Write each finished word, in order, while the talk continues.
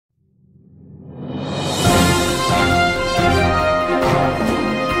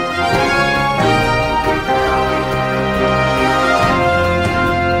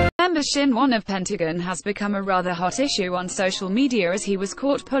Shin-won of Pentagon has become a rather hot issue on social media as he was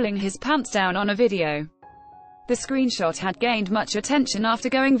caught pulling his pants down on a video. The screenshot had gained much attention after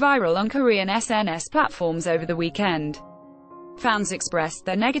going viral on Korean SNS platforms over the weekend. Fans expressed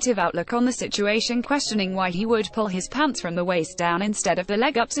their negative outlook on the situation, questioning why he would pull his pants from the waist down instead of the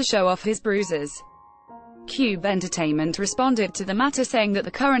leg up to show off his bruises. Cube Entertainment responded to the matter, saying that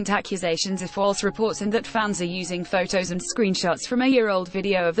the current accusations are false reports and that fans are using photos and screenshots from a year-old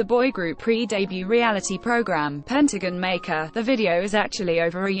video of the boy group pre-debut reality program, Pentagon Maker. The video is actually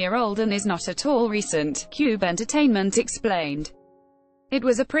over a year old and is not at all recent, Cube Entertainment explained. It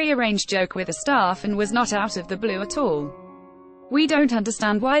was a pre-arranged joke with the staff and was not out of the blue at all. We don't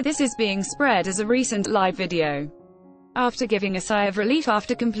understand why this is being spread as a recent live video. After giving a sigh of relief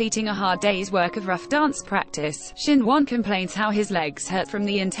after completing a hard day's work of rough dance practice, Shin-won complains how his legs hurt from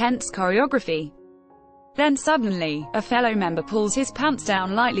the intense choreography. Then suddenly, a fellow member pulls his pants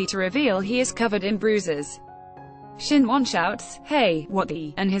down lightly to reveal he is covered in bruises. Shin-won shouts, "Hey, what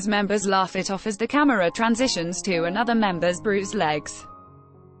the?" and his members laugh it off as the camera transitions to another member's bruised legs.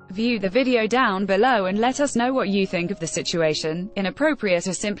 View the video down below and let us know what you think of the situation, inappropriate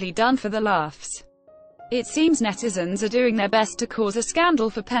or simply done for the laughs. It seems netizens are doing their best to cause a scandal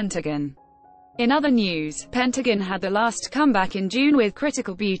for Pentagon. In other news, Pentagon had the last comeback in June with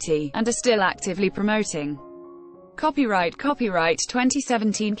Critical Beauty, and are still actively promoting. Copyright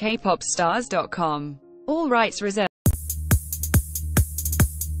 2017 kpopstars.com. All rights reserved.